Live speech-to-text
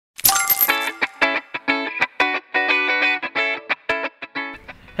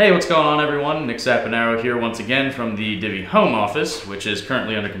Hey, what's going on everyone? Nick Saponaro here once again from the Divi home office, which is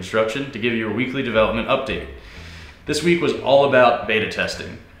currently under construction, to give you a weekly development update. This week was all about beta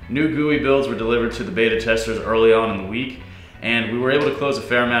testing. New GUI builds were delivered to the beta testers early on in the week, and we were able to close a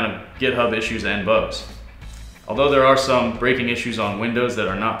fair amount of GitHub issues and bugs. Although there are some breaking issues on Windows that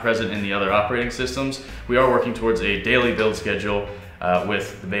are not present in the other operating systems, we are working towards a daily build schedule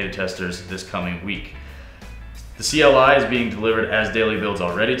with the beta testers this coming week. The CLI is being delivered as daily builds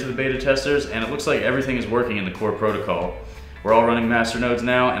already to the beta testers, and it looks like everything is working in the core protocol. We're all running master nodes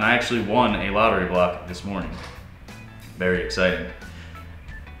now, and I actually won a lottery block this morning. Very exciting.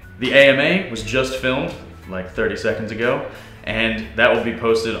 The AMA was just filmed like 30 seconds ago, and that will be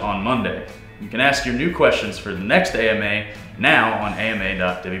posted on Monday. You can ask your new questions for the next AMA now on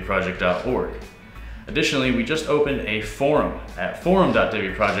ama.diviproject.org. Additionally, we just opened a forum at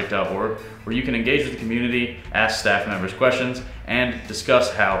forum.diviproject.org where you can engage with the community, ask staff members questions, and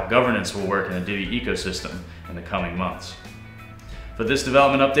discuss how governance will work in the Divi ecosystem in the coming months. For this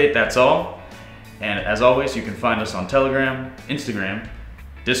development update, that's all. And as always, you can find us on Telegram, Instagram,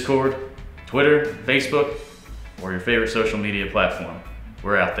 Discord, Twitter, Facebook, or your favorite social media platform.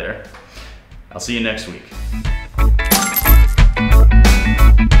 We're out there. I'll see you next week.